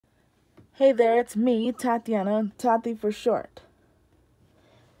Hey there, it's me, Tatiana, Tati for short.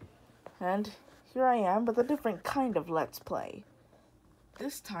 And here I am with a different kind of Let's Play.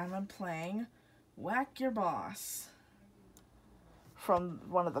 This time I'm playing Whack Your Boss from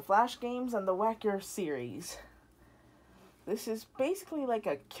one of the Flash games and the Whack Your series. This is basically like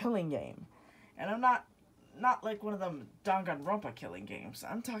a killing game. And I'm not like one of them Danganronpa killing games.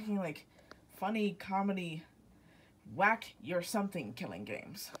 I'm talking like funny, comedy, whack your something killing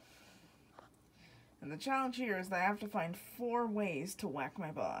games. And the challenge here is that I have to find 4 ways to whack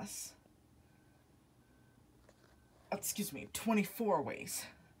my boss. Excuse me, 24 ways.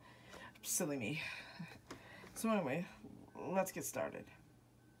 Silly me. So anyway, let's get started.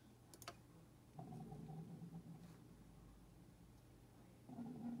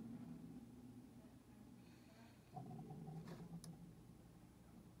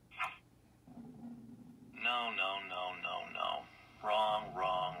 No.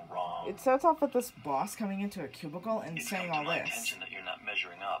 Wrong. It starts off with this boss coming into a cubicle and saying all this. It's attention that you're not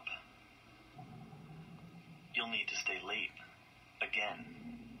measuring up. You'll need to stay late. Again.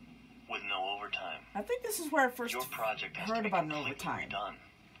 With no overtime. I think this is where I first Your project has heard to be about an completely overtime. redone.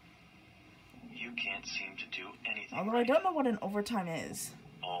 You can't seem to do anything. Although I don't know what an overtime is.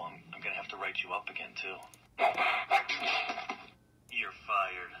 Oh, I'm gonna have to write you up again, too. You're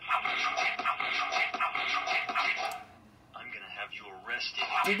fired. I'm gonna have you arrested.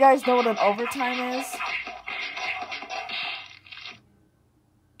 Do you guys know what an overtime is?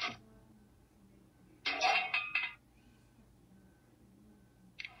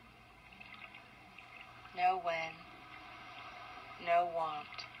 No when, no want,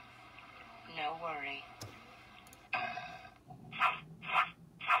 no worry.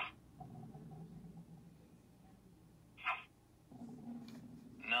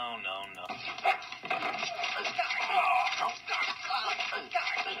 No.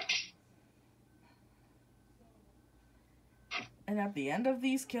 And at the end of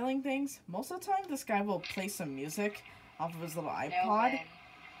these killing things, most of the time this guy will play some music off of his little No iPod when,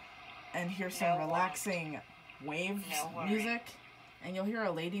 and hear some no relaxing waves no worry. music, and you'll hear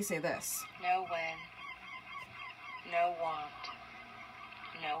a lady say this. no when, no want,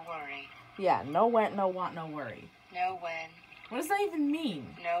 no worry. Yeah, no went, no want, no worry. No when, What does that even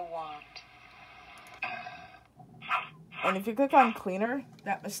mean? no want. And if you click on cleaner,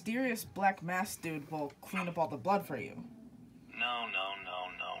 that mysterious black mask dude will clean up all the blood for you. No.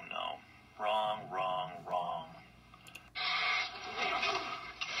 Wrong.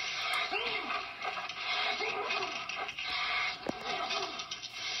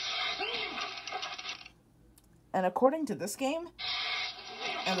 And according to this game,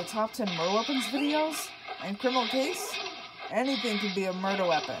 and the top 10 murder weapons videos, and criminal case, anything can be a murder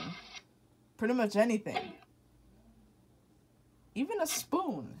weapon. Pretty much anything. Even a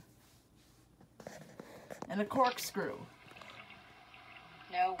spoon. And a corkscrew.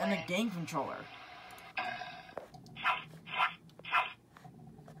 No And when, a game controller.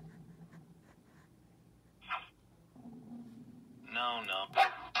 No.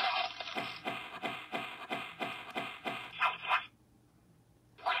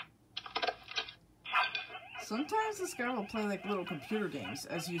 Sometimes this guy will play like little computer games,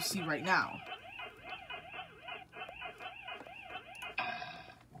 as you see right now.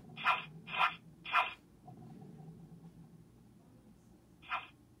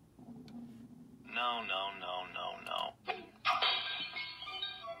 No.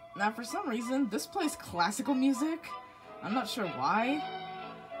 Now, for some reason, this plays classical music. I'm not sure why.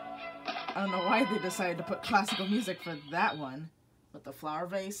 I don't know why they decided to put classical music for that one. With the flower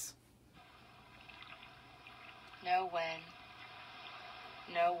vase. no when,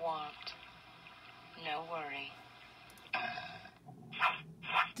 no want, no worry.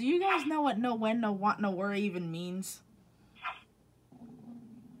 Do you guys know what no when, no want, no worry even means?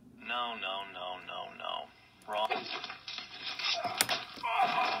 No. Wrong.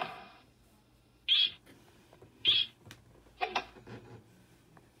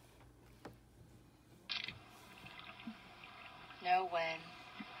 No when,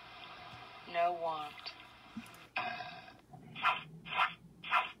 no want.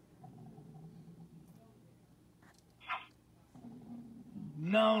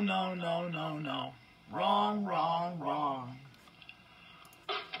 No. Wrong.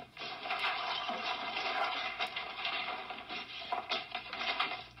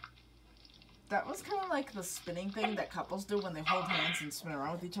 That was kind of like the spinning thing that couples do when they hold hands and spin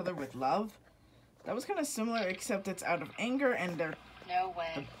around with each other with love. That was kind of similar, except it's out of anger and No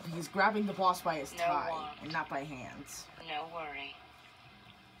when, he's grabbing the boss by his No tie want. and not by hands. no worry.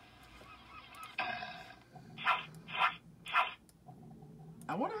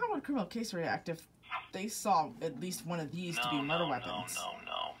 I wonder how would a criminal case react if they saw at least one of these to be murder weapons.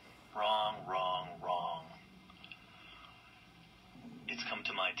 No. Wrong. It's come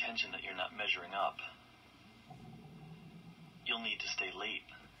to my attention that you're not measuring up. You'll need to stay late.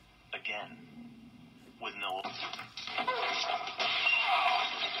 Again. With no...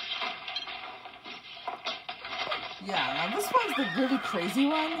 Yeah, now this one's the really crazy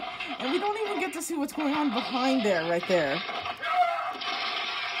one, and we don't even get to see what's going on behind there, right there.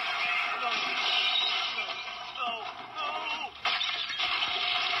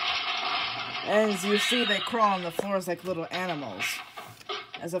 As you see, they crawl on the floors like little animals,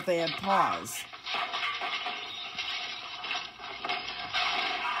 as if they had paws.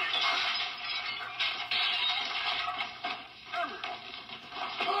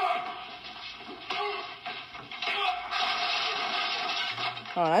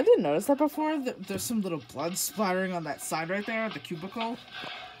 Oh, and I didn't notice that before. There's some little blood splattering on that side right there, the cubicle.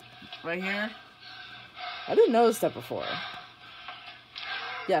 Right here. I didn't notice that before.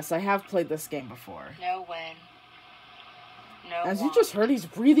 Yes, I have played this game before. No win. No As want. you just heard, he's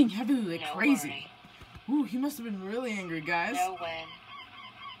breathing heavily like No crazy. worry. Ooh, he must have been really angry, guys. No win.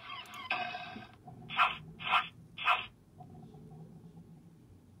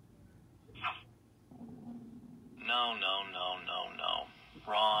 No.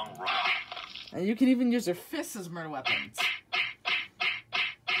 Wrong. And you can even use your fists as murder weapons.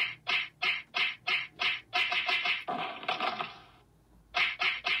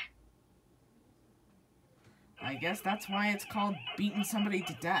 I guess that's why it's called beating somebody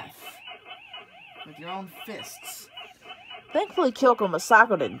to death. With your own fists. Thankfully, Kyoko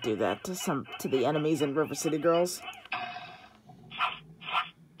Masako didn't do that to the enemies in River City Girls.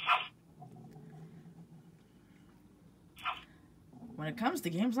 When it comes to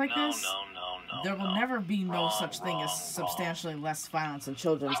games like this, there will never be no such thing as substantially less violence in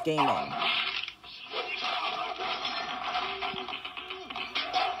children's gaming.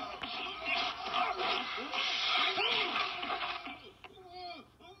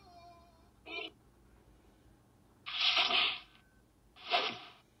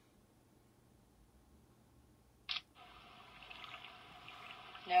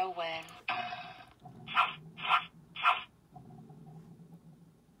 No win.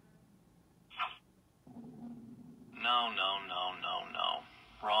 No.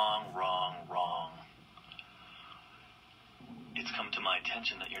 Wrong. It's come to my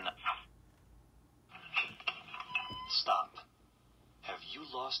attention that you're not... Stop. Have you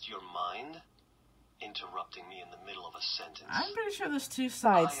lost your mind? Interrupting me in the middle of a sentence. I'm pretty sure there's two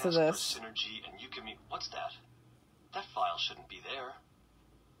sides to this. I asked for synergy and you give me... What's that? That file shouldn't be there.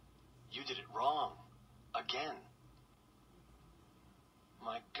 You did it wrong. Again.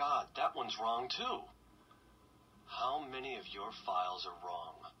 My God, that one's wrong too. How many of your files are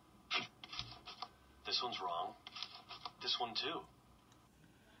wrong? This one's wrong. This one too.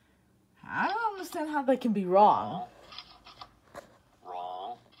 I don't understand how they can be wrong.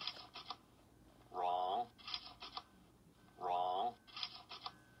 Wrong.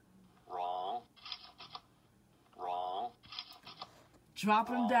 Drop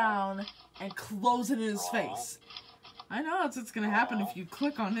him down and close it in his face. I know that's what's gonna happen if you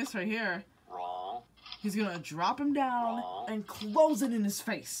click on this right here. Wrong. He's gonna drop him down and close it in his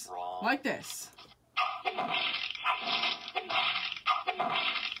face. Like this.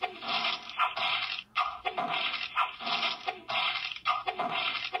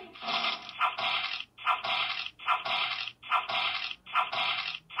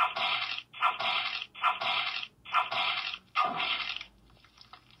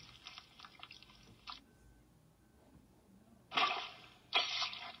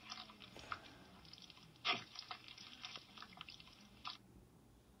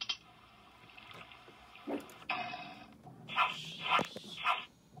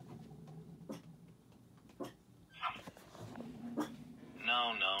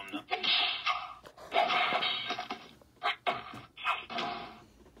 No.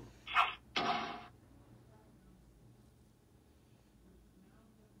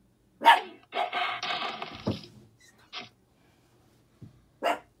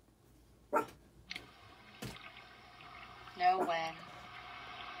 No when.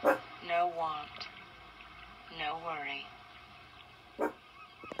 No want. No worry.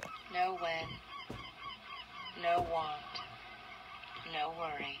 No when. No want. No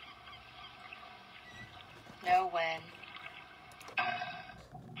worry. No when.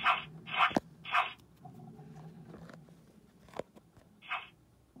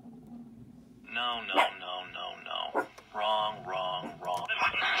 No. Wrong.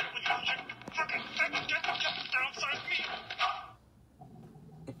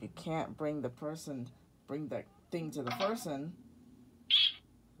 You can't bring the thing to the person.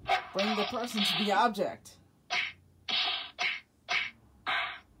 Bring the person to the object.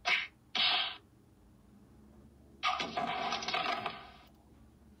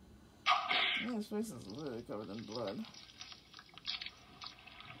 His face is literally covered in blood.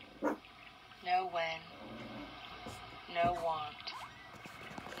 No when, no want,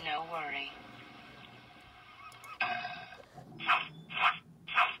 no worry.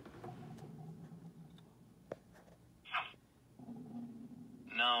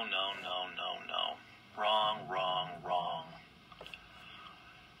 No, no, no, no, no. Wrong, wrong, wrong.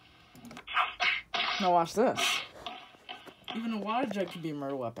 Now watch this. Even a water jug can be a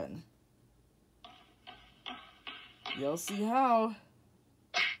murder weapon. You'll see how.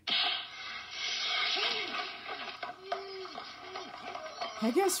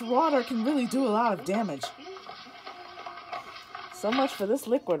 I guess water can really do a lot of damage. So much for this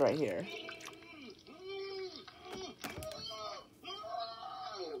liquid right here.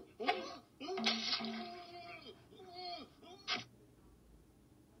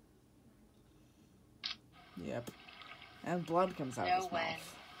 Yep. And blood comes out of his when,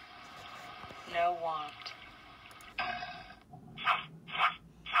 mouth. no want.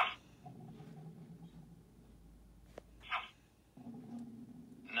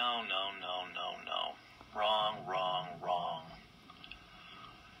 No, no, no, no, no. Wrong, wrong, wrong.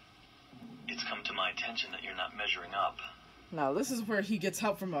 It's come to my attention that you're not measuring up. Now, this is where he gets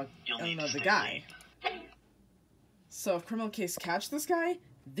help from another guy. So if criminal case catch this guy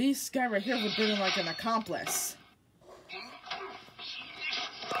right here would be like an accomplice.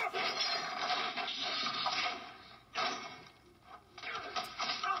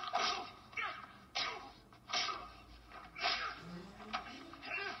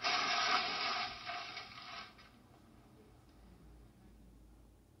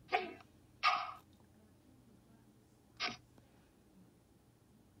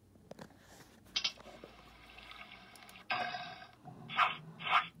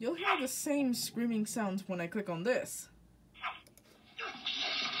 You'll hear the same screaming sounds when I click on this.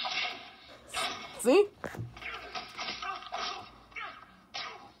 See?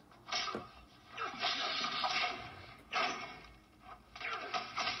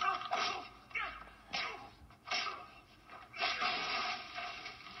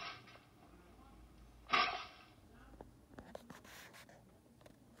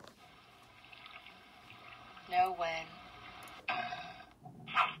 No when,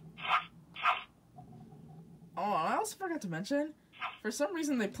 Oh, I also forgot to mention, for some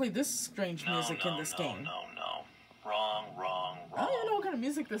reason they play this strange music in this game. No, no. Wrong, wrong, wrong. I don't even know what kind of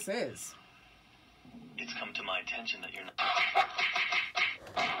music this is. It's come to my attention that you're not...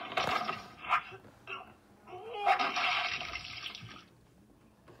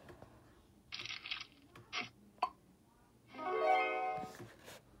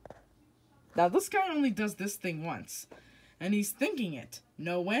 Now this guy only does this thing once, and he's thinking it.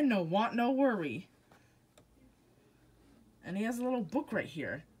 No when, no want, no worry. And he has a little book right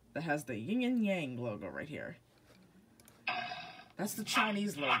here that has the yin and yang logo right here. That's the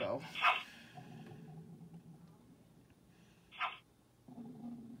Chinese logo.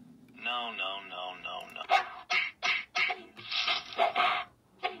 No, no, no, no, no.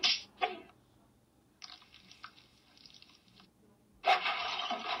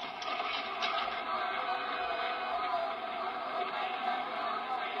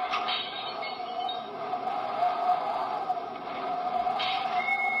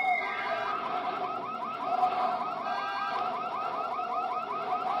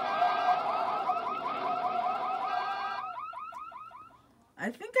 I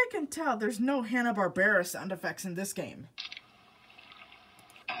think I can tell there's no Hanna-Barbera sound effects in this game.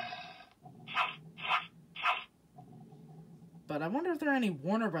 But I wonder if there are any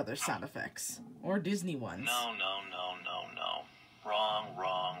Warner Brothers sound effects. Or Disney ones. No, no, no, no, no. Wrong,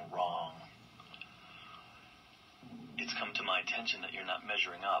 wrong, wrong. It's come to my attention that you're not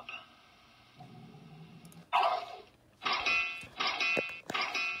measuring up.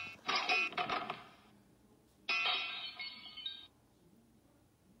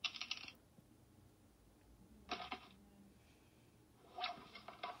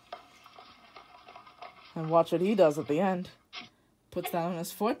 And watch what he does at the end. Puts that on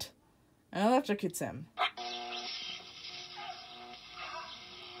his foot and electrocutes him.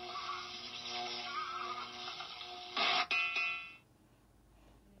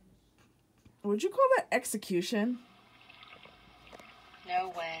 Would you call that execution?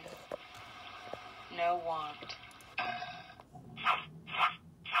 no when, no want.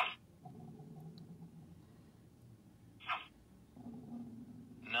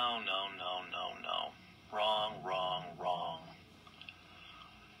 No, no, no, no, no. Wrong, wrong, wrong.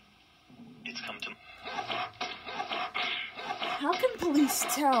 It's come to... How can police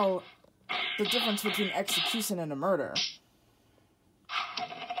tell the difference between execution and a murder?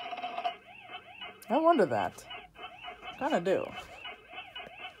 I wonder that. Kinda do.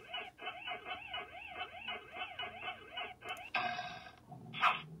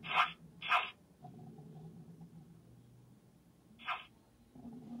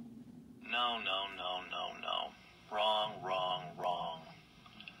 No, no, no, no, no. Wrong, wrong, wrong.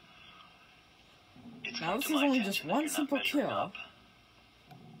 It's Now come this to is my only attention just that one you're not simple measuring kill. up.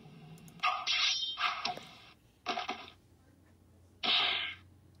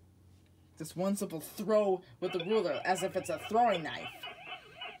 Just one simple throw with the ruler as if it's a throwing knife.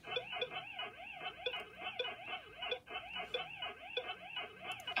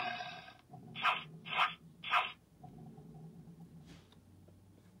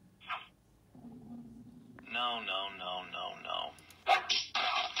 No, no, no, no, no.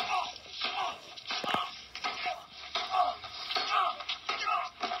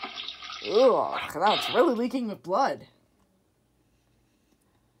 Ugh, now it's really leaking with blood.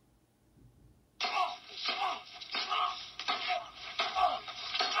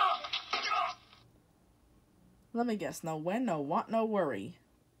 Let me guess. No when, no want, no worry.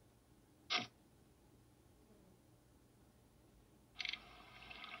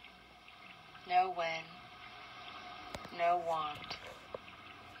 No when. No want.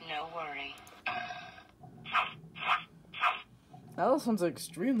 No worry. Now this one's an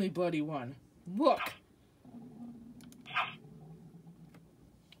extremely bloody one. Look!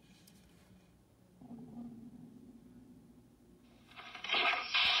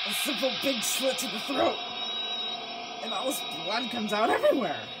 A simple big slit to the throat! And all this blood comes out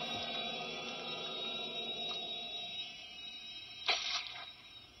everywhere!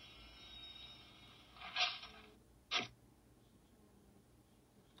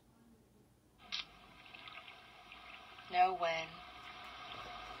 No when.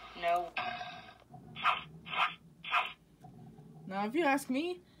 No. Now, if you ask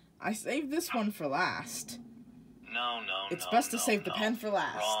me, I saved this one for last. No, no, It's no, best to no, save the no. pen for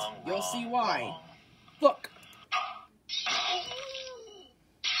last. Wrong, You'll wrong, see why. wrong. Look!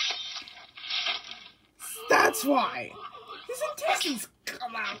 That's why! His intestines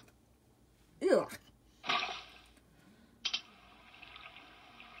come out! Ew.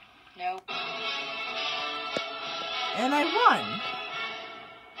 No. And I won!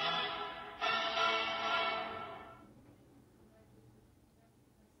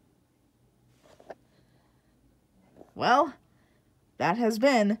 Well, that has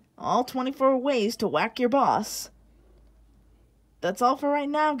been all 24 ways to whack your boss. That's all for right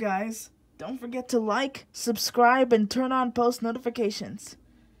now, guys. Don't forget to like, subscribe, and turn on post notifications.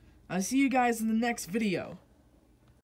 I'll see you guys in the next video.